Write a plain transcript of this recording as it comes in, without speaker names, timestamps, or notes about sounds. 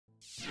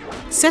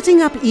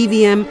Setting up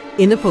EVM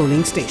in a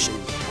polling station.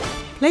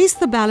 Place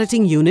the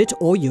balloting unit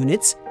or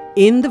units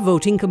in the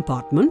voting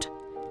compartment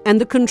and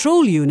the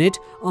control unit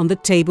on the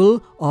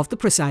table of the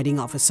presiding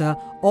officer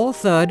or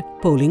third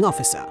polling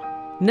officer.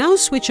 Now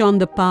switch on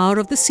the power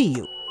of the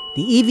CU.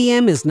 The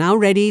EVM is now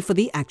ready for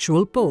the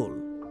actual poll.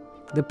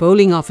 The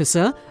polling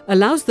officer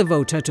allows the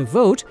voter to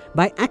vote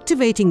by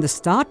activating the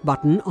start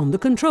button on the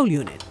control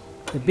unit.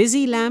 The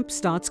busy lamp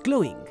starts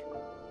glowing.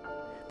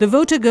 The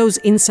voter goes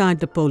inside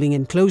the polling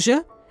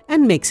enclosure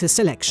and makes his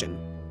selection.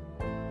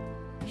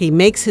 He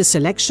makes his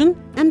selection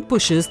and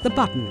pushes the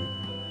button.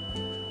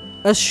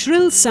 A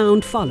shrill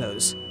sound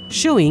follows,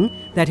 showing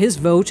that his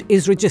vote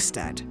is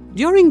registered.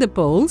 During the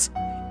polls,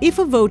 if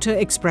a voter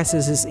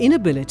expresses his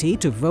inability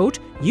to vote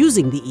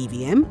using the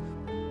EVM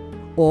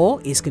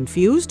or is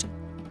confused,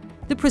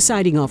 the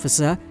presiding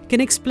officer can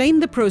explain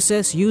the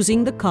process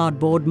using the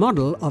cardboard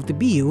model of the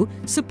BU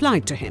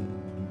supplied to him.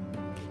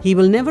 He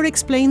will never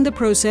explain the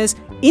process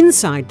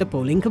inside the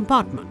polling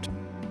compartment.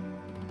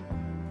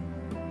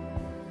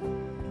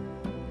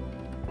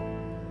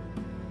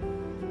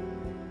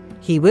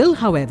 He will,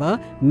 however,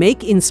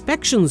 make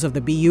inspections of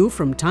the BU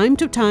from time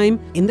to time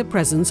in the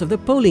presence of the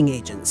polling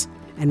agents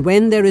and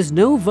when there is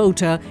no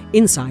voter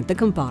inside the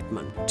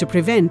compartment to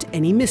prevent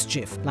any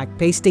mischief like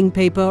pasting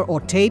paper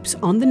or tapes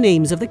on the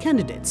names of the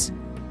candidates.